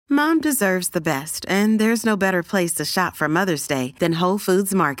Mom deserves the best, and there's no better place to shop for Mother's Day than Whole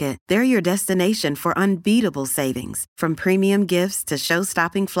Foods Market. They're your destination for unbeatable savings, from premium gifts to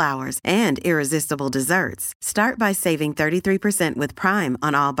show-stopping flowers and irresistible desserts. Start by saving 33% with Prime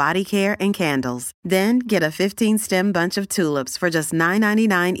on all body care and candles. Then get a 15-stem bunch of tulips for just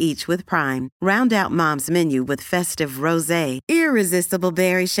 $9.99 each with Prime. Round out Mom's menu with festive rosé, irresistible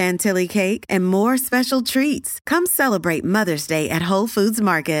berry chantilly cake, and more special treats. Come celebrate Mother's Day at Whole Foods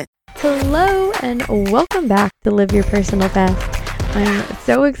Market. Hello and welcome back to Live Your Personal Best. I'm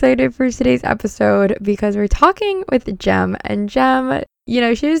so excited for today's episode because we're talking with Jem, and Jem,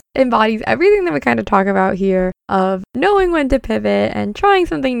 she just embodies everything that we kind of talk about here of knowing when to pivot and trying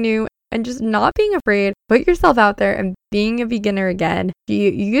something new and just not being afraid. Put yourself out there and being a beginner again. She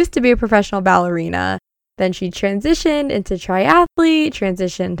used to be a professional ballerina. Then she transitioned into triathlete,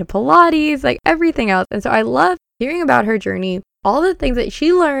 transitioned to Pilates, like everything else. And so I love hearing about her journey, all the things that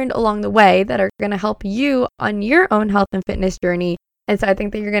she learned along the way that are going to help you on your own health and fitness journey. And so I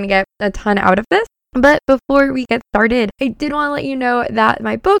think that you're going to get a ton out of this. But before we get started, I did want to let you know that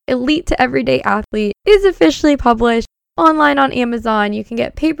my book, Elite to Everyday Athlete, is officially published online on Amazon. You can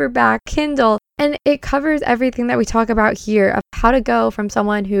get paperback, Kindle, and it covers everything that we talk about here of how to go from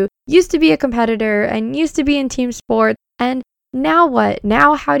someone who used to be a competitor and used to be in team sports. And now what?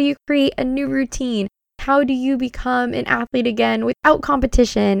 Now, how do you create a new routine? How do you become an athlete again without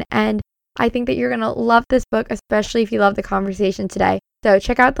competition? And I think that you're going to love this book, especially if you love the conversation today. So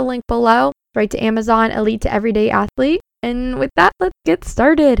check out the link below, right to Amazon, Elite to Everyday Athlete. And with that, let's get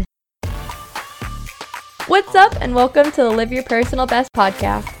started. What's up, and welcome to the Live Your Personal Best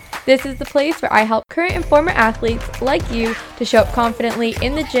podcast. This is the place where I help current and former athletes like you to show up confidently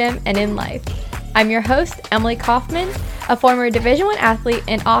in the gym and in life. I'm your host, Emily Kaufman, a former Division I athlete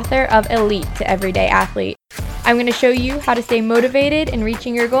and author of Elite to Everyday Athlete. I'm going to show you how to stay motivated in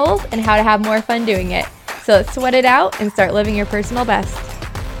reaching your goals and how to have more fun doing it. So let's sweat it out and start living your personal best.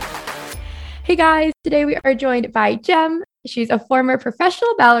 Hey guys, today we are joined by Jem. She's a former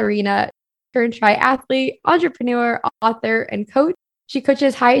professional ballerina turned triathlete, entrepreneur, author, and coach. She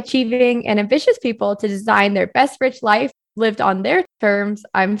coaches high-achieving and ambitious people to design their best rich life lived on their terms.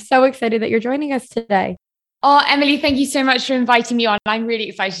 I'm so excited that you're joining us today. Oh, Emily, thank you so much for inviting me on. I'm really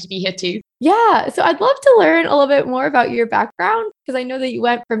excited to be here too. Yeah, so I'd love to learn a little bit more about your background because I know that you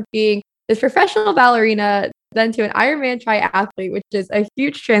went from being this professional ballerina then to an Ironman triathlete, which is a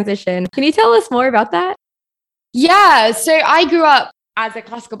huge transition. Can you tell us more about that? Yeah, so I grew up as a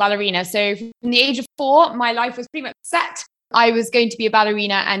classical ballerina. So from the age of 4, my life was pretty much set. I was going to be a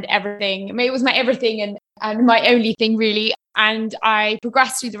ballerina and everything. I mean, it was my everything and my only thing really. And I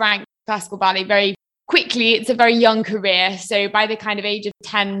progressed through the ranks of classical ballet very quickly. It's a very young career. So by the kind of age of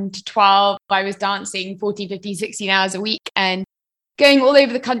 10 to 12, I was dancing 14, 15, 16 hours a week and going all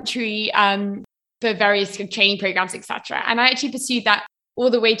over the country for various training programs, etc. And I actually pursued that all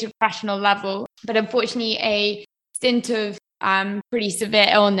the way to professional level. But unfortunately, a stint of pretty severe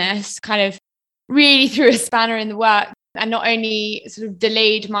illness kind of really threw a spanner in the works and not only sort of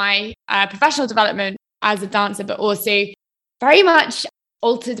delayed my professional development as a dancer, but also very much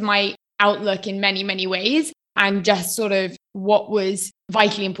altered my outlook in many, many ways. And just sort of what was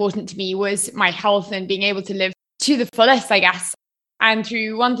vitally important to me was my health and being able to live to the fullest, I guess. And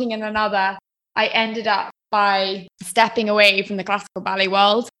through one thing and another, I ended up by stepping away from the classical ballet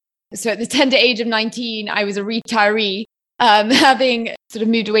world. So at the tender age of 19, I was a retiree, having sort of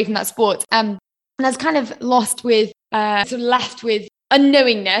moved away from that sport. And I was kind of left with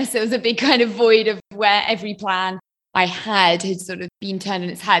unknowingness. It was a big kind of void of where every plan I had sort of been turned on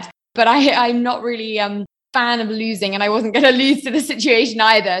its head. But I'm not really a fan of losing, and I wasn't going to lose to the situation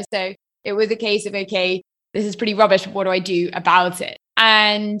either. So it was a case of, okay, this is pretty rubbish. What do I do about it?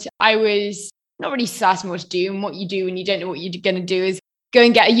 And I was not really certain what to do. And what you do when you don't know what you're going to do is go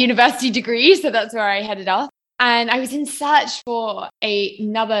and get a university degree. So that's where I headed off. And I was in search for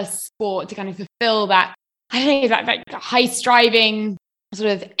another sport to kind of fulfill that, I don't know, that high striving sort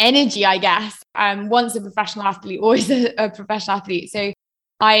of energy, I guess. Once a professional athlete, always a professional athlete. So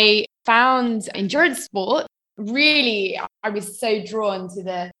I found endurance sport. Really, I was so drawn to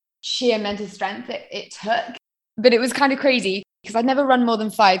the sheer mental strength it took. But it was kind of crazy because I'd never run more than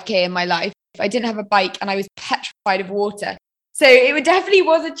 5K in my life. I didn't have a bike and I was petrified of water. So it definitely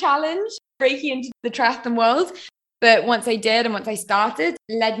was a challenge breaking into the triathlon world. But once I did and once I started,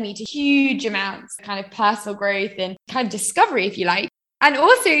 it led me to huge amounts of kind of personal growth and kind of discovery, if you like. And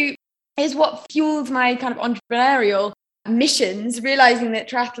also is what fueled my kind of entrepreneurial missions, realizing that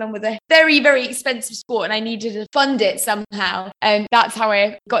triathlon was a very, very expensive sport and I needed to fund it somehow. And that's how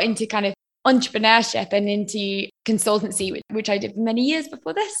I got into kind of entrepreneurship and into consultancy, which I did for many years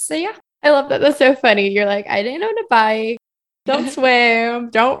before this. So yeah. I love that. That's so funny. You're like, I didn't own a bike, don't swim,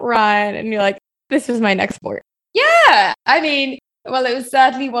 don't run. And you're like, this is my next sport. Yeah. I mean, well, it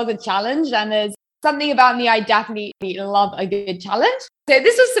certainly was a challenge. And there's something about me, I definitely love a good challenge. So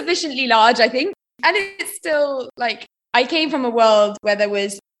this was sufficiently large, I think. And it's still like, I came from a world where there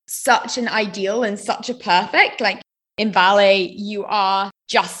was such an ideal and such a perfect, like in ballet, you are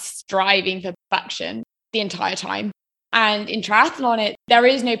just striving for perfection the entire time. And in triathlon, there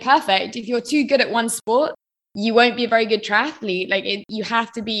is no perfect. If you're too good at one sport, you won't be a very good triathlete. You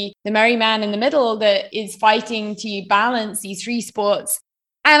have to be the merry man in the middle that is fighting to balance these three sports.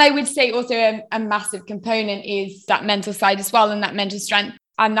 And I would say also a massive component is that mental side as well, and that mental strength.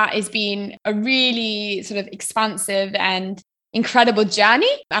 And that has been a really sort of expansive and incredible journey.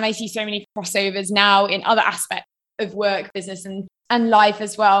 And I see so many crossovers now in other aspects of work, business, and life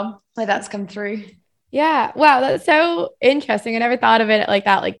as well, where that's come through. Yeah. Wow. That's so interesting. I never thought of it like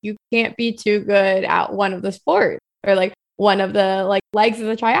that. Like you can't be too good at one of the sports or like one of the like legs of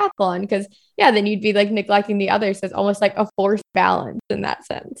the triathlon because then you'd be like neglecting the others. So it's almost like a forced balance in that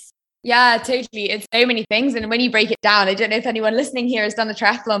sense. Yeah, totally. It's so many things. And when you break it down, I don't know if anyone listening here has done a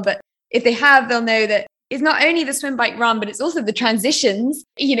triathlon, but if they have, they'll know that it's not only the swim, bike, run, but it's also the transitions,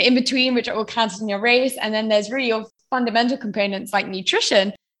 in between, which are all counted in your race. And then there's really your fundamental components like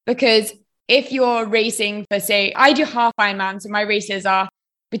nutrition, because if you're racing for, say, I do half Ironman, so my races are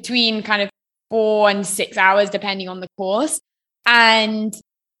between kind of 4 and 6 hours, depending on the course. And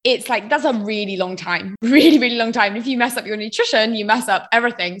it's like, that's a really long time, really, really long time. If you mess up your nutrition, you mess up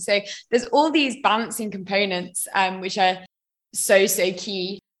everything. So there's all these balancing components, which are so, so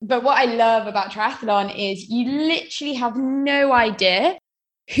key. But what I love about triathlon is you literally have no idea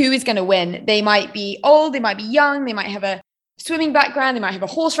who is going to win. They might be old, they might be young, they might have a swimming background, they might have a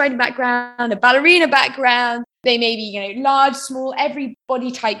horse riding background, a ballerina background. They may be, large, small, every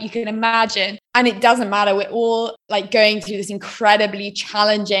body type you can imagine. And it doesn't matter. We're all like going through this incredibly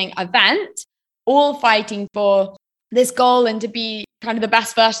challenging event, all fighting for this goal and to be kind of the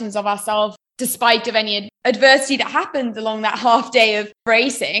best versions of ourselves, despite of any adversity that happens along that half day of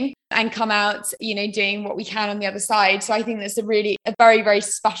racing, and come out, doing what we can on the other side. So I think that's a very, very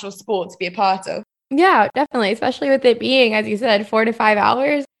special sport to be a part of. Yeah, definitely. Especially with it being, as you said, 4 to 5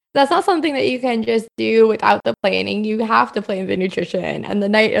 hours. That's not something that you can just do without the planning. You have to plan the nutrition and the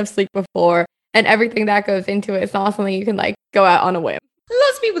night of sleep before and everything that goes into it. It's not something you can like go out on a whim.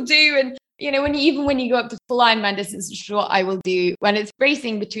 Lots of people do. And, when you go up to full Ironman distance, which is what I will do when it's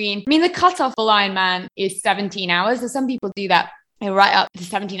racing the cutoff full Ironman is 17 hours. So some people do that right up to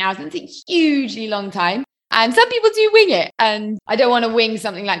 17 hours. And it's a hugely long time. And some people do wing it. And I don't want to wing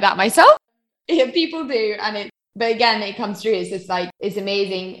something like that myself. Yeah, people do. But again, it comes through. It's just like, it's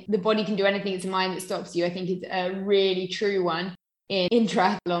amazing. The body can do anything. It's the mind that stops you. I think it's a really true one in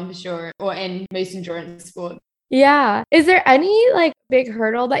triathlon for sure, or in most endurance sports. Yeah. Is there any like big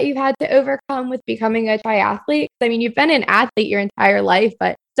hurdle that you've had to overcome with becoming a triathlete? I mean, you've been an athlete your entire life,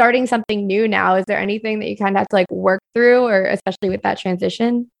 but starting something new now, is there anything that you kind of have to like work through, or especially with that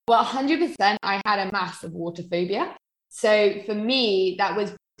transition? Well, 100%. I had a massive water phobia. So for me, that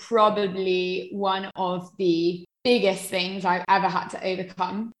was probably one of the biggest things I've ever had to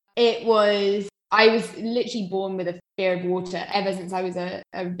overcome. I was literally born with a fear of water. Ever since I was a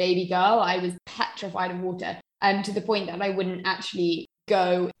baby girl, I was petrified of water, to the point that I wouldn't actually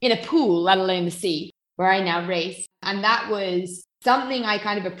go in a pool, let alone the sea, where I now race. And that was something I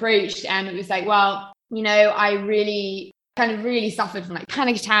kind of approached. And it was like, well, I really suffered from like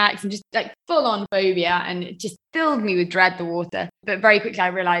panic attacks and just like full on phobia, and it just filled me with dread, the water. But very quickly I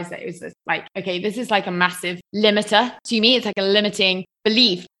realized that it was just like, okay, this is like a massive limiter to me. It's like a limiting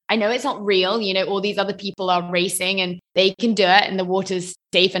belief. I know it's not real, all these other people are racing and they can do it and the water's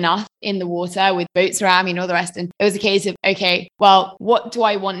safe enough in the water with boats around, all the rest. And it was a case of, okay, well, what do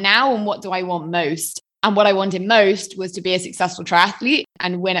I want now and what do I want most? And what I wanted most was to be a successful triathlete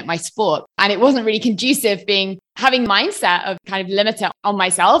and win at my sport. And it wasn't really conducive having mindset of kind of limiter on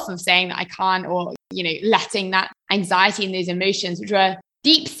myself, of saying that I can't, or, letting that anxiety and those emotions, which were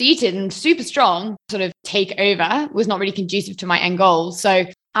deep seated and super strong, sort of take over, was not really conducive to my end goal. So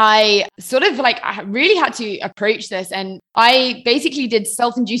I I really had to approach this, and I basically did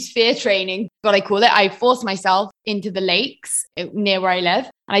self-induced fear training, what I call it. I forced myself into the lakes near where I live,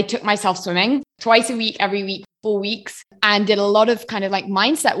 and I took myself swimming twice a week, every week, 4 weeks, and did a lot of kind of like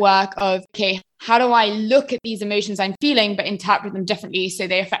mindset work of, okay, how do I look at these emotions I'm feeling, but interpret them differently so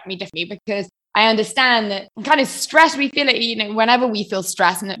they affect me differently? Because I understand that kind of stress, we feel it, whenever we feel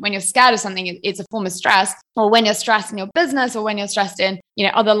stress, and when you're scared of something, it's a form of stress, or when you're stressed in your business, or when you're stressed in,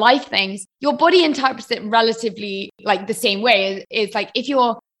 other life things, your body interprets it relatively like the same way. It's like if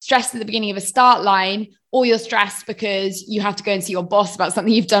you're stressed at the beginning of a start line, or you're stressed because you have to go and see your boss about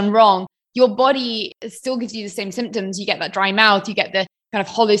something you've done wrong, your body still gives you the same symptoms. You get that dry mouth, you get the kind of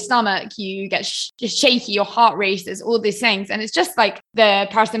hollow stomach, you get shaky, your heart races, all these things. And it's just like the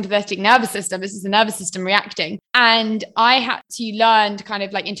parasympathetic nervous system. This is the nervous system reacting. And I had to learn to kind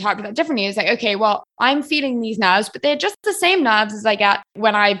of like interpret that differently. It's like, okay, well, I'm feeling these nerves, but they're just the same nerves as I get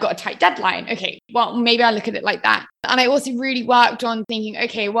when I've got a tight deadline. Okay, well, maybe I look at it like that. And I also really worked on thinking,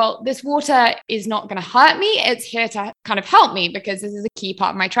 okay, well, this water is not going to hurt me. It's here to kind of help me because this is a key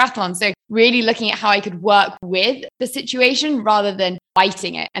part of my triathlon. So really looking at how I could work with the situation rather than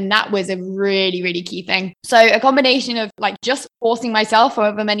fighting it. And that was a really, really key thing. So a combination of like just forcing myself,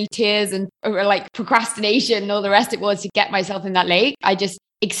 however many tears and or like procrastination and all the rest it was to get myself in that lake. I just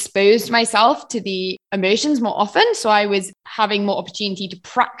exposed myself to the emotions more often. So I was having more opportunity to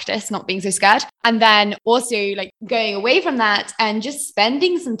practice not being so scared. And then also like going away from that and just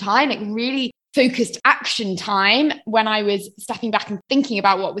spending some time, like really focused action time when I was stepping back and thinking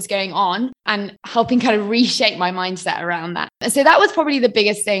about what was going on and helping kind of reshape my mindset around that. So that was probably the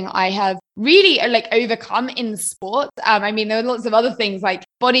biggest thing I have really like overcome in sport. I mean, there are lots of other things like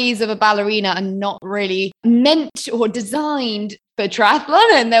bodies of a ballerina are not really meant or designed for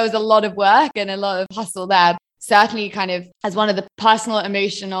triathlon. And there was a lot of work and a lot of hustle there. Certainly kind of as one of the personal,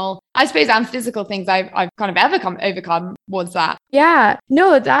 emotional, I suppose, and physical things I've kind of overcome was that. Yeah,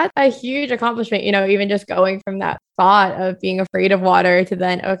 no, that's a huge accomplishment, even just going from that thought of being afraid of water to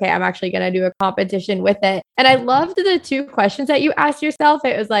then, okay, I'm actually going to do a competition with it. And I loved the 2 questions that you asked yourself.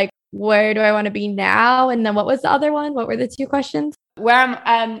 It was like, where do I want to be now? And then what was the other one? What were the 2 questions? What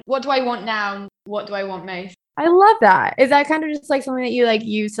do I want now? What do I want most? I love that. Is that kind of just like something that you like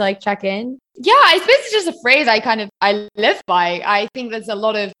use to like check in? Yeah, I suppose it's just a phrase I live by. I think there's a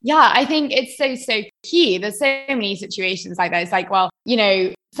lot of, I think it's so key. There's so many situations like that. It's like, well,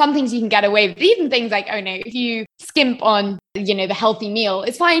 some things you can get away with, even things like, oh no, if you skimp on, the healthy meal,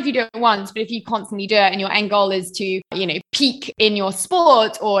 it's fine if you do it once, but if you constantly do it and your end goal is to, peak in your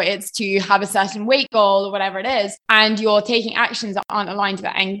sport, or it's to have a certain weight goal or whatever it is, and you're taking actions that aren't aligned to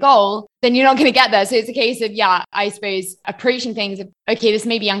that end goal, then you're not going to get there. So it's a case of, I suppose approaching things of, okay, this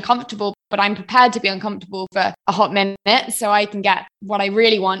may be uncomfortable, but I'm prepared to be uncomfortable for a hot minute so I can get what I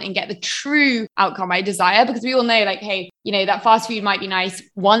really want and get the true outcome I desire. Because we all know like, hey, that fast food might be nice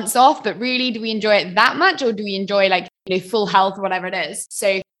once off, but really, do we enjoy it that much, or do we enjoy like, full health or whatever it is?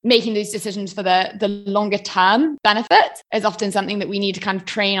 So making those decisions for the longer term benefit is often something that we need to kind of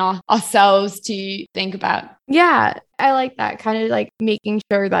train ourselves to think about. Yeah, I like that, kind of like making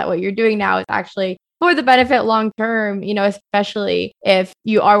sure that what you're doing now is actually for the benefit long term, especially if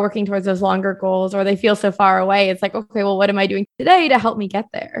you are working towards those longer goals or they feel so far away. It's like, okay, well, what am I doing today to help me get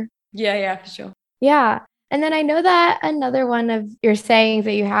there? Yeah, for sure. Yeah. And then I know that another one of your sayings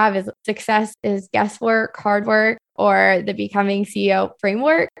that you have is success is guesswork, hard work, or the Becoming CEO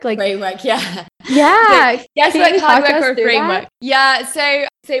framework. Like framework, yeah. Yeah. So, guesswork, hard work, or framework. That? Yeah. So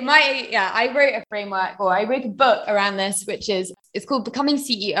I wrote a framework, or I wrote a book around this, it's called Becoming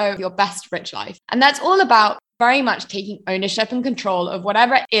CEO of Your Best Rich Life. And that's all about very much taking ownership and control of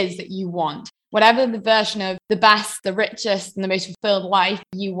whatever it is that you want. Whatever the version of the best, the richest, and the most fulfilled life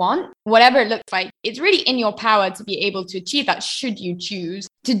you want, whatever it looks like, it's really in your power to be able to achieve that should you choose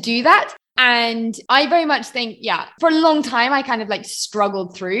to do that. And I very much think, for a long time, I kind of like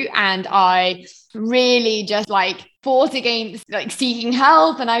struggled through, and I really just like fought against like seeking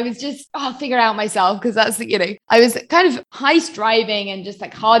help. And I was just, figure out myself, because that's, I was kind of high striving and just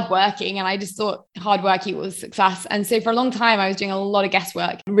like hardworking. And I just thought hardworking was success. And so for a long time, I was doing a lot of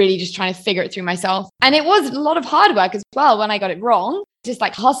guesswork, really just trying to figure it through myself. And it was a lot of hard work as well when I got it wrong. Just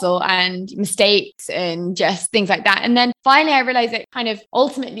like hustle and mistakes and just things like that. And then finally, I realized that kind of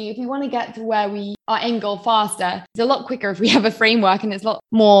ultimately, if we want to get to where our end goal faster, it's a lot quicker if we have a framework, and it's a lot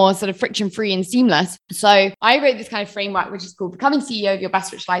more sort of friction free and seamless. So I wrote this kind of framework, which is called Becoming CEO of Your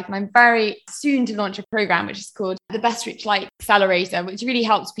Best Rich Life. And I'm very soon to launch a program, which is called the Best Rich Life Accelerator, which really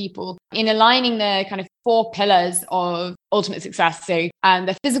helps people in aligning the kind of 4 pillars of ultimate success. So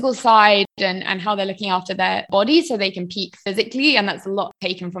the physical side and how they're looking after their body so they can peak physically. And that's a lot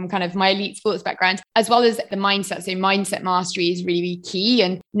taken from kind of my elite sports background, as well as the mindset. So mindset mastery is really, really key,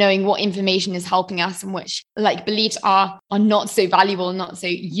 and knowing what information is helping us and which like beliefs are not so valuable, not so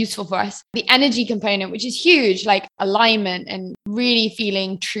useful for us. The energy component, which is huge, like alignment and really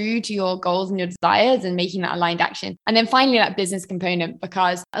feeling true to your goals and your desires and making that aligned action. And then finally, that business component,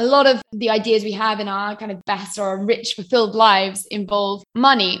 because a lot of the ideas we have in our kind of best or rich, fulfilled lives involve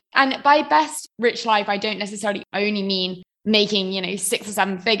money. And by best rich life, I don't necessarily only mean making, 6 or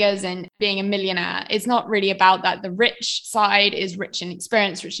 7 figures and being a millionaire. It's not really about that. The rich side is rich in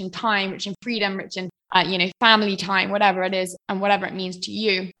experience, rich in time, rich in freedom, rich in family time, whatever it is, and whatever it means to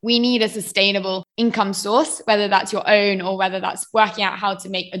you. We need a sustainable income source, whether that's your own or whether that's working out how to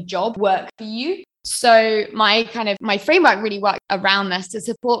make a job work for you. So my framework really worked around this to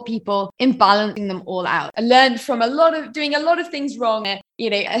support people in balancing them all out. I learned from doing a lot of things wrong, a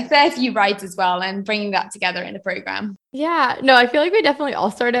fair few rights as well, and bringing that together in the program. Yeah, no, I feel like we definitely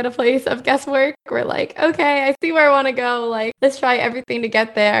all start at a place of guesswork. We're like, okay, I see where I want to go. Like, let's try everything to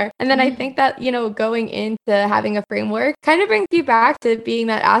get there. And then I think that, going into having a framework kind of brings you back to being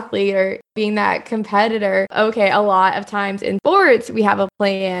that athlete or being that competitor. Okay, a lot of times in sports, we have a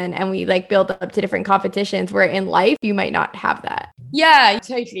plan and we like build up to different competitions, where in life, you might not have that. Yeah,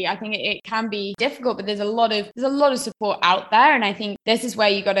 totally. I think it can be difficult, but there's a lot of support out there. And I think this is where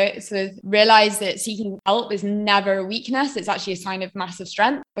you got to sort of realize that seeking help is never a weakness. It's actually a sign of massive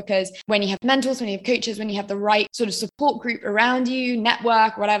strength, because when you have mentors, when you have coaches, when you have the right sort of support group around you,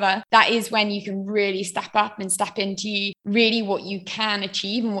 network, whatever, that is when you can really step up and step into really what you can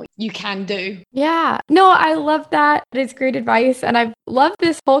achieve and what you can do. Yeah, no, I love that. It's great advice. And I've loved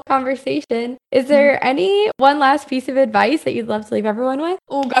this whole conversation. Is there any one last piece of advice that you'd love to leave everyone with?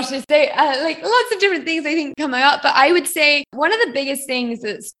 Oh gosh, there's like lots of different things I think coming up, but I would say one of the biggest things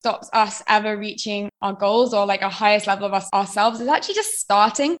that stops us ever reaching our goals or like our highest level of ourselves is actually just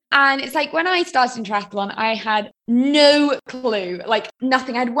starting. And it's like when I started in triathlon, I had no clue, like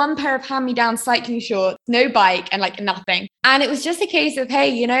nothing. I had one pair of hand-me-down cycling shorts, no bike, and like nothing. And it was just a case of,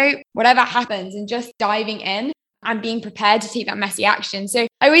 hey, whatever happens, and just diving in and being prepared to take that messy action. So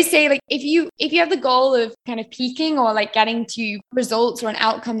I always say, like, if you have the goal of kind of peaking or like getting to results or an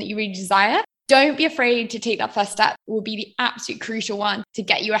outcome that you really desire, don't be afraid to take that first step. It will be the absolute crucial one to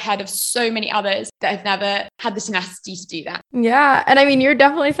get you ahead of so many others that have never had the tenacity to do that. Yeah. And I mean, you're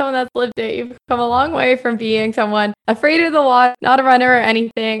definitely someone that's lived it. You've come a long way from being someone afraid of the water, not a runner or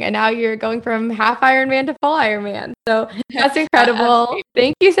anything. And now you're going from half Ironman to full Ironman. So that's incredible.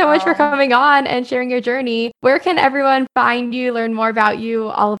 Thank you so much for coming on and sharing your journey. Where can everyone find you, learn more about you,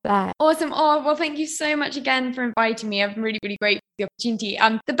 all of that? Awesome. Oh, well, thank you so much again for inviting me. I'm really, really grateful for the opportunity.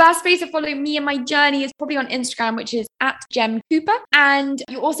 The best place to follow me and my journey is probably on Instagram, which is @GemCooper. And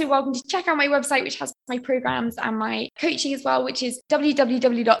you're also welcome to check out my website, which has my programs and my coaching as well, which is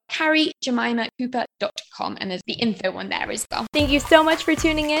www.carriejemimacooper.com. And there's the info on there as well. Thank you so much for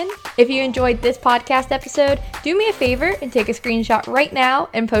tuning in. If you enjoyed this podcast episode, do me a favor and take a screenshot right now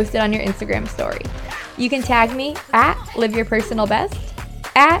and post it on your Instagram story. You can tag me @LiveYourPersonalBest,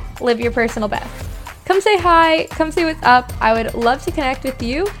 @LiveYourPersonalBest. Come say hi, come say what's up. I would love to connect with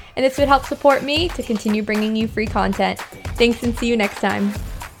you, and this would help support me to continue bringing you free content. Thanks, and see you next time.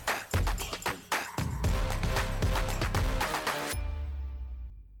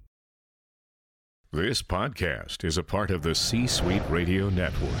 This podcast is a part of the C-Suite Radio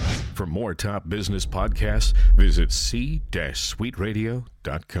Network. For more top business podcasts, visit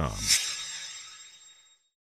c-suiteradio.com.